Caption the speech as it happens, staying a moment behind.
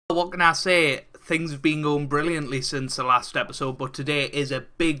What can I say? Things have been going brilliantly since the last episode, but today is a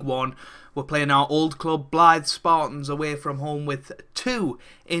big one. We're playing our old club, Blyth Spartans, away from home with two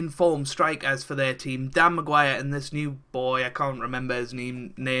in-form strikers for their team. Dan Maguire and this new boy, I can't remember his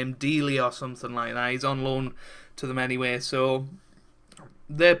name, Dealey or something like that. He's on loan to them anyway, so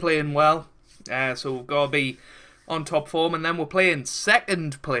they're playing well. So we've got to be on top form, and then we're playing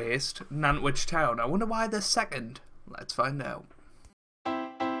second placed Nantwich Town. I wonder why they're second. Let's find out.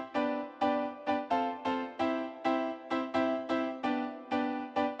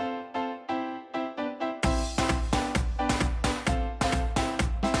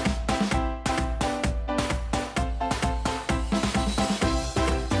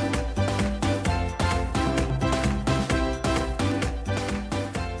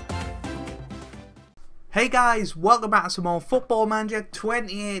 Hey guys, welcome back to some more Football Manager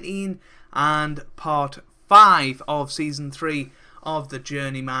 2018 and part 5 of season 3 of the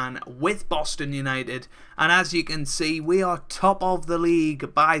Journeyman with Boston United. And as you can see, we are top of the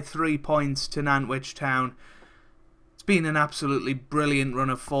league by 3 points to Nantwich Town. It's been an absolutely brilliant run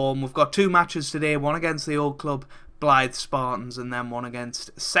of form. We've got 2 matches today, one against the old club Blyth Spartans and then one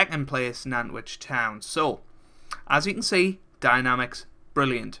against second place Nantwich Town. So, as you can see, dynamics,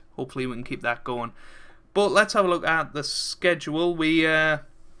 brilliant. Hopefully we can keep that going. But let's have a look at the schedule. We had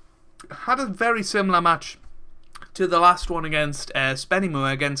a very similar match to the last one against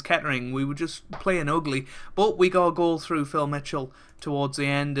Spennymoor against Kettering. We were just playing ugly, but we got a goal through Phil Mitchell towards the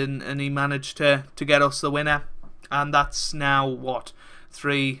end, and he managed to get us the winner. And that's now, what,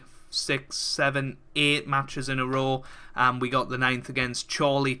 3, 6, 7, 8 matches in a row. And we got the 9th against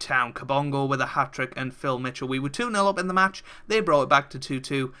Chorley Town. Kabongo with a hat-trick and Phil Mitchell. We were 2-0 up in the match. They brought it back to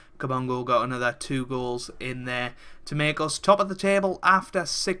 2-2. Kabongo got another 2 goals in there to make us top of the table after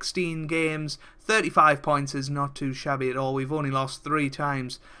 16 games. 35 points is not too shabby at all. We've only lost 3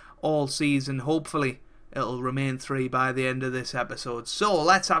 times all season. Hopefully it'll remain 3 by the end of this episode. So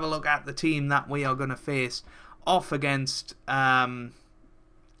let's have a look at the team that we are going to face off against Blyth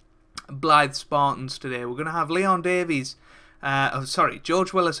Spartans today. We're going to have Leon Davies,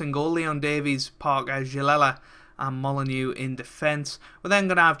 George Willis in goal, Leon Davies, Parker, Gilella and Molyneux in defence. We're then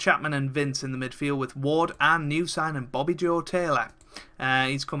going to have Chapman and Vince in the midfield with Ward and new signing Bobby Joe Taylor.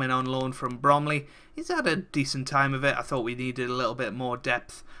 He's coming on loan from Bromley. He's had a decent time of it. I thought we needed a little bit more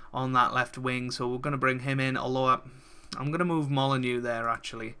depth on that left wing, so we're going to bring him in, although I'm going to move Molyneux there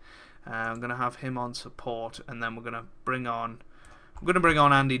actually. I'm going to have him on support, and then we're going to bring on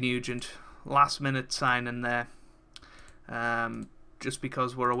Andy Nugent, last minute signing there, just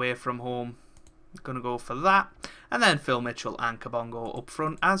because we're away from home. Going to go for that, and then Phil Mitchell and Kabongo up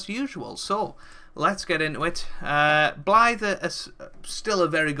front as usual. So let's get into it. Blyth is still a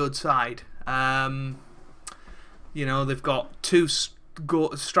very good side. You know, they've got 2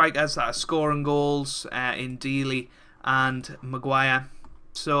 strikers that are scoring goals in Dealey and Maguire.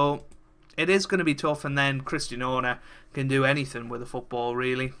 So it is going to be tough, and then Christian Horner can do anything with the football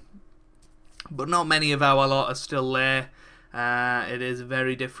really, but not many of our lot are still there. It is a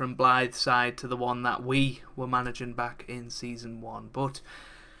very different Blyth side to the one that we were managing back in season 1, but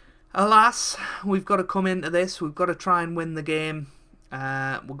alas, we've got to come into this. We've got to try and win the game.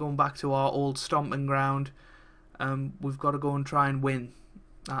 We're going back to our old stomping ground. We've got to go and try and win.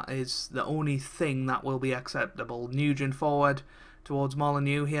 That is the only thing that will be acceptable. Nugent forward towards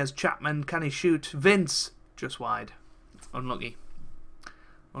Molyneux. Here's Chapman. Can he shoot? Vince just wide. Unlucky.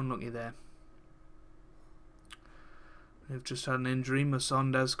 Unlucky there. We've just had an injury.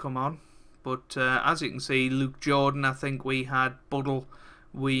 Masonda's come on. But as you can see, Luke Jordan, I think we had Buddle,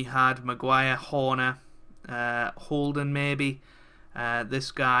 we had Maguire, Horner, Holden maybe,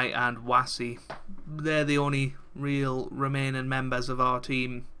 this guy and Wassey. They're the only real remaining members of our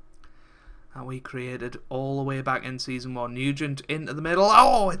team that we created all the way back in season 1. Nugent into the middle.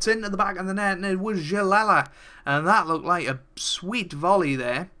 Oh, it's into the back of the net, and it was Gilella. And that looked like a sweet volley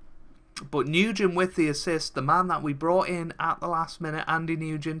there. But Nugent with the assist, the man that we brought in at the last minute, Andy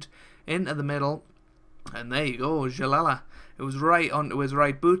Nugent, into the middle. And there you go, Gilella. It was right onto his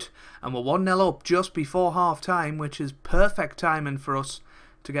right boot. And we're 1-0 up just before half-time, which is perfect timing for us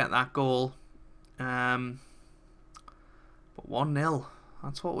to get that goal. But 1-0.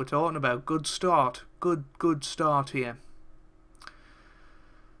 That's what we're talking about. Good start. Good start here.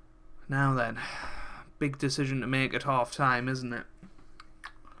 Now then, big decision to make at half-time, isn't it?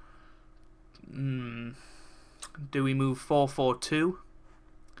 Do we move 4-4-2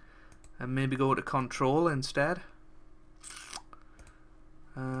 and maybe go to control instead?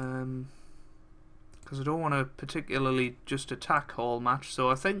 Because I don't want to particularly just attack all match,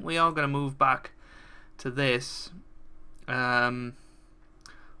 so I think we are going to move back to this.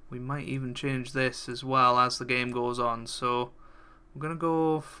 We might even change this as well as the game goes on. So we're gonna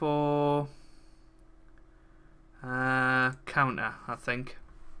go for counter, I think.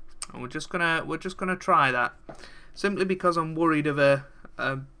 And we're just gonna try that, simply because I'm worried of a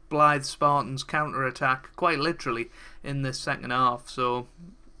Blyth Spartans counter attack, quite literally, in this second half. So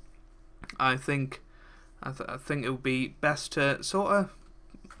I think it would be best to sort of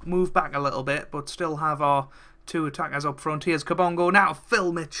move back a little bit, but still have our two attackers up front. Here's Kabongo now.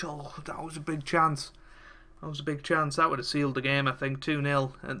 Phil Mitchell. That was a big chance. That was a big chance. That would have sealed the game. I think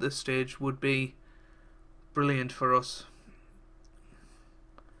 2-0 at this stage would be brilliant for us.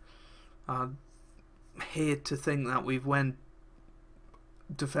 I hate to think that we've went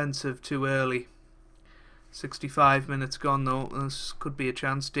defensive too early. 65 minutes gone though. This could be a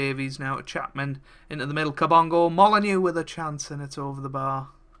chance. Davies now to Chapman into the middle. Kabongo. Molyneux with a chance, and it's over the bar.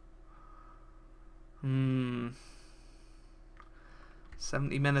 70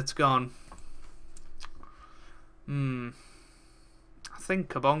 minutes gone. I think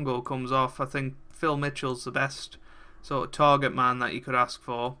Kabongo comes off. I think Phil Mitchell's the best sort of target man that you could ask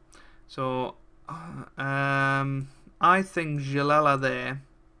for. So I think Jalala there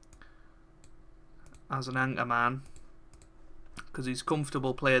as an anchor man, because he's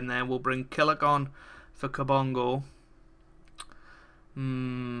comfortable playing there. We'll bring Killick on for Kabongo.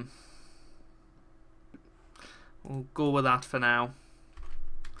 We'll go with that for now.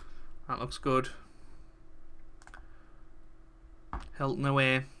 That looks good. Hilton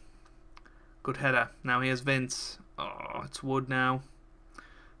away. Good header. Now here's Vince. Oh, it's Wood now.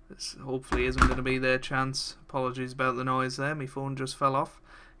 This hopefully isn't going to be their chance. Apologies about the noise there. My phone just fell off.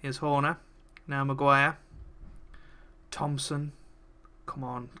 Here's Horner. Now Maguire. Thompson. Come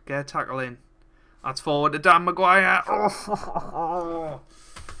on. Get a tackle in. That's forward to Dan Maguire. Oh,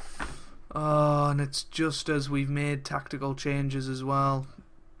 and it's just as we've made tactical changes as well.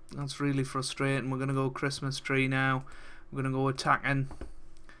 That's really frustrating. We're going to go Christmas tree now. We're going to go attacking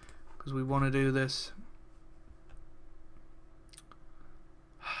because we want to do this.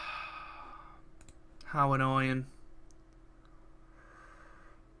 How annoying.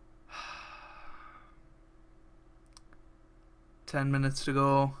 Ten minutes to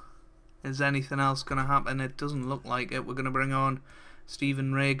go. Is anything else going to happen? It doesn't look like it. We're going to bring on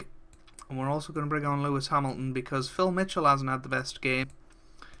Stephen Rigg. And we're also going to bring on Lewis Hamilton because Phil Mitchell hasn't had the best game.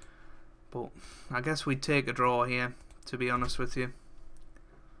 But I guess we'd take a draw here, to be honest with you.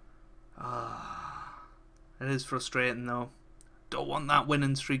 It is frustrating though. Don't want that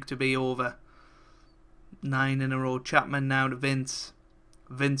winning streak to be over. 9 in a row. Chapman now to Vince.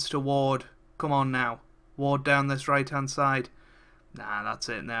 Vince to Ward. Come on now. Ward down this right hand side. Nah, that's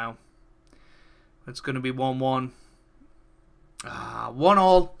it now. It's going to be 1-1.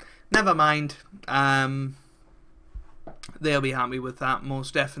 1-1. Never mind. They'll be happy with that,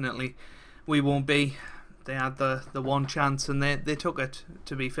 most definitely. We won't be. They had the one chance and they took it,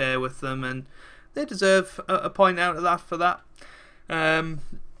 to be fair with them, and they deserve a point out of that for that.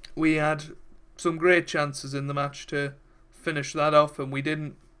 We had some great chances in the match to finish that off and we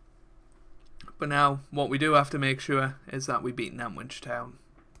didn't. But now what we do have to make sure is that we beat Nantwich Town.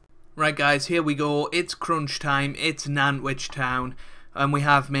 Right guys, here we go. It's crunch time. It's Nantwich Town. And we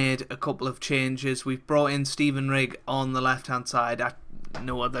have made a couple of changes. We've brought in Stephen Rigg on the left hand side.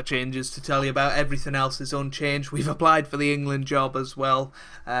 No other changes to tell you about. Everything else is unchanged. We've applied for the England job as well,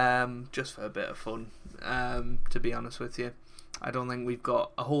 just for a bit of fun, to be honest with you. I don't think we've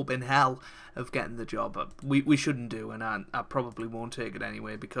got a hope in hell of getting the job. We shouldn't do, and I probably won't take it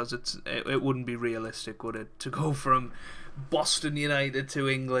anyway, because it wouldn't be realistic, would it, to go from Boston United to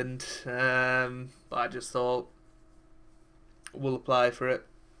England. But I just thought we'll apply for it.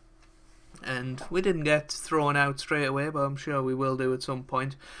 And we didn't get thrown out straight away, but I'm sure we will do at some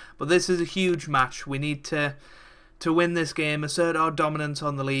point. But this is a huge match. We need to win this game, assert our dominance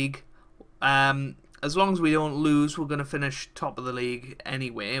on the league. As long as we don't lose, we're going to finish top of the league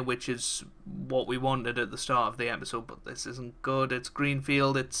anyway, which is what we wanted at the start of the episode. But this isn't good. It's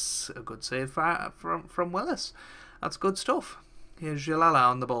Greenfield. It's a good save from Willis. That's good stuff. Here's Jalala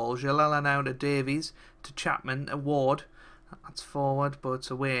on the ball. Jalala now to Davies, to Chapman, to Ward. That's forward, but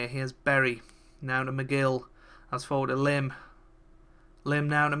it's away. Here's Berry. Now to McGill. That's forward to Lim. Lim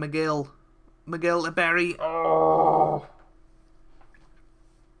now to McGill. McGill to Berry. Oh!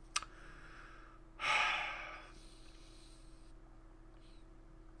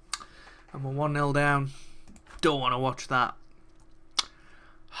 And we're 1-0 down. Don't want to watch that.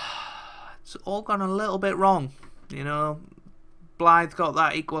 It's all gone a little bit wrong. You know, Blyth got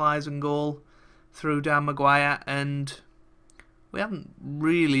that equalising goal through Dan Maguire, and we haven't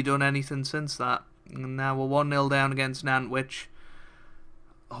really done anything since that. And now we're 1-0 down against Nantwich.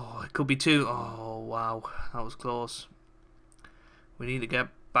 Oh, Could be 2. Oh, wow. That was close. We need to get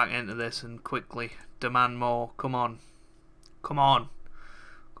back into this and quickly demand more. Come on. Come on.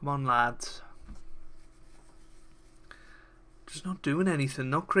 Come on, lads. Just not doing anything.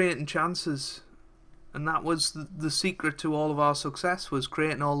 Not creating chances. And that was the secret to all of our success, was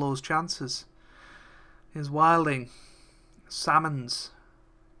creating all those chances. Here's Wilding. Salmons.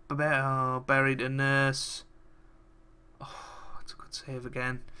 Buried to Nurse. Oh, that's a good save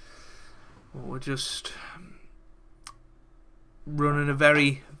again. But we're just running a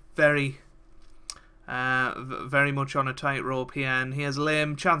very much on a tightrope here. And here's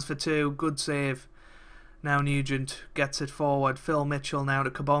Lim. Chance for 2. Good save. Now Nugent gets it forward. Phil Mitchell now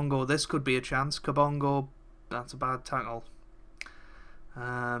to Kabongo. This could be a chance. Kabongo. That's a bad tackle.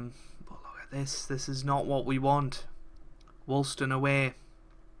 But look at this. This is not what we want. Woolston away.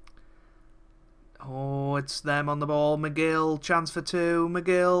 Oh, it's them on the ball. McGill. Chance for 2.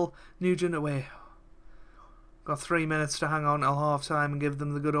 McGill. Nugent away. Got 3 minutes to hang on till half time and give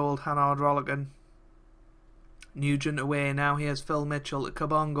them the good old Hannard Rollickin. Nugent away. Now here's Phil Mitchell to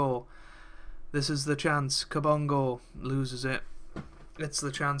Kabongo. This is the chance. Kabongo loses it. It's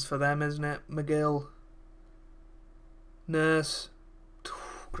the chance for them, isn't it? McGill. Nurse.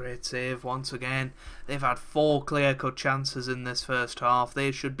 Great save once again. They've had 4 clear-cut chances in this first half.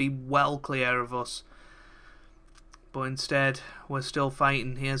 They should be well clear of us. But instead, we're still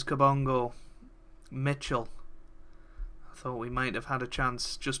fighting. Here's Kabongo. Mitchell. I thought we might have had a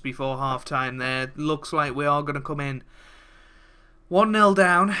chance just before half-time there. Looks like we are going to come in 1-0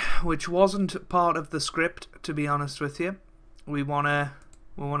 down, which wasn't part of the script, to be honest with you. We wanna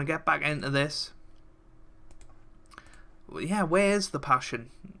get back into this. Yeah, where's the passion?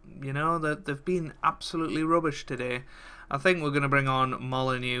 You know, they've been absolutely rubbish today. I think we're going to bring on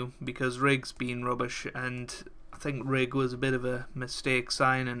Molyneux because Rigg's been rubbish, and I think Rigg was a bit of a mistake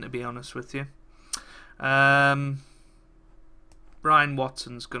signing, to be honest with you. Brian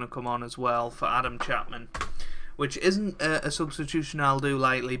Watson's going to come on as well for Adam Chapman, which isn't a substitution I'll do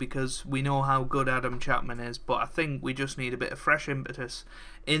lightly because we know how good Adam Chapman is, but I think we just need a bit of fresh impetus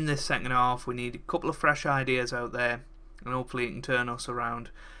in this second half. We need a couple of fresh ideas out there, and hopefully it can turn us around.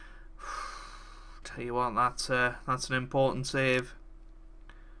 Tell you what, that's an important save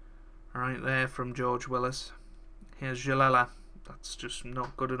right there from George Willis. Here's Jalala. That's just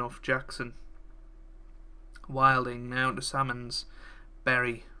not good enough. Jackson. Wilding now to Salmons.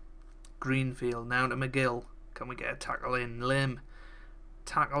 Berry. Greenfield now to McGill. Can we get a tackle in? Lim.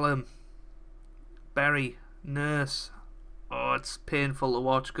 Tackle him. Berry. Nurse. Oh, it's painful to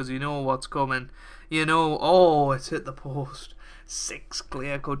watch because you know what's coming. You know, oh, it's hit the post. 6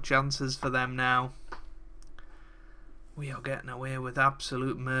 clear-cut chances for them now. We are getting away with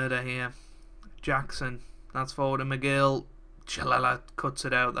absolute murder here. Jackson. That's forward to McGill. Chalala cuts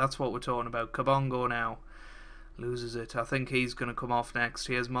it out. That's what we're talking about. Kabongo now loses it. I think he's going to come off next.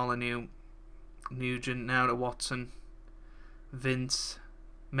 Here's Molyneux. Nugent now to Watson. Vince.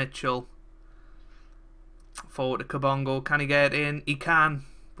 Mitchell. Forward to Kabongo. Can he get in? He can,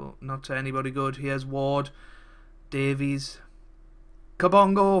 but not to anybody good. Here's Ward. Davies.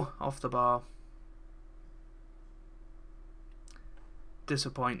 Kabongo off the bar.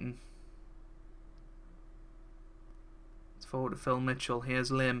 Disappointing. It's forward to Phil Mitchell.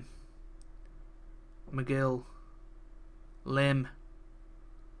 Here's Lim. McGill. Lim.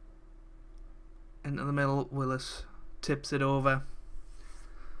 Into the middle. Willis tips it over.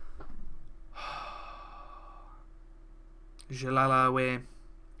 Jalala away.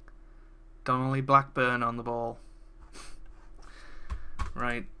 Donnelly Blackburn on the ball.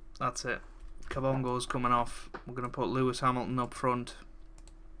 Right, that's it. Kabongo's coming off. We're going to put Lewis Hamilton up front.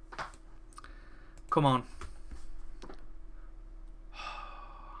 Come on.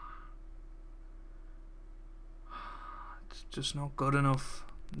 It's just not good enough.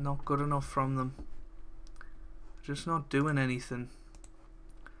 Not good enough from them. Just not doing anything.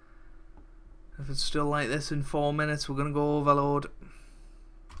 If it's still like this in 4 minutes, we're going to go overload.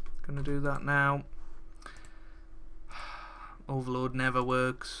 Going to do that now. Overload never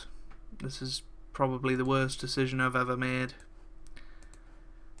works. This is probably the worst decision I've ever made.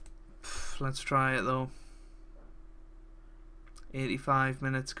 Let's try it though. 85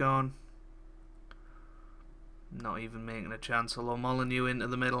 minutes gone. Not even making a chance, although Molyneux into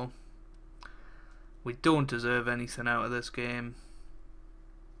the middle. We don't deserve anything out of this game.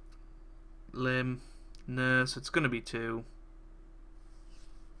 Lim, Nurse, it's going to be 2.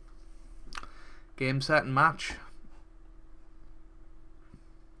 Game, set and match.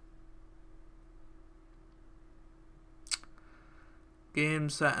 Game,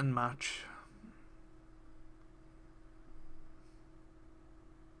 set and match.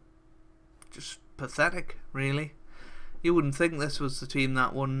 just pathetic, really. You wouldn't think this was the team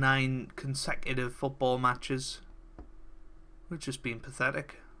that won 9 consecutive football matches. We've just been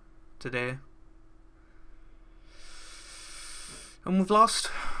pathetic today. And we've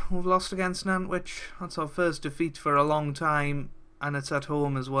lost. We've lost against Nantwich. That's our first defeat for a long time. And it's at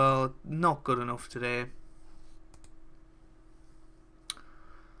home as well. Not good enough today.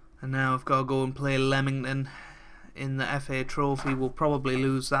 And now I've got to go and play Leamington in the FA Trophy. We'll probably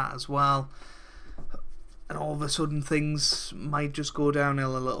lose that as well. And all of a sudden things might just go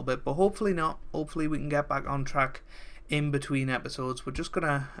downhill a little bit. But hopefully not. Hopefully we can get back on track in between episodes. We're just going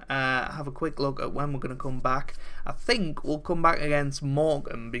to have a quick look at when we're going to come back. I think we'll come back against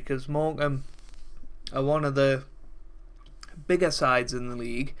Morecambe, because Morecambe are one of the bigger sides in the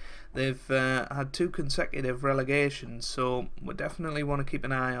league. They've had 2 consecutive relegations, so we definitely want to keep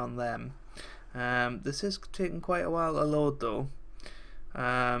an eye on them. This is taking quite a while to load though.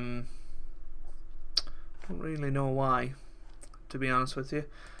 Don't really know why, to be honest with you.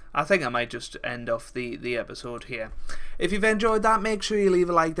 I think I might just end off the episode here. If you've enjoyed that, make sure you leave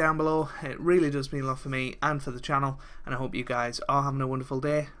a like down below. It really does mean a lot for me and for the channel, and I hope you guys are having a wonderful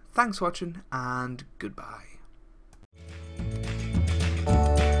day. Thanks for watching, and goodbye.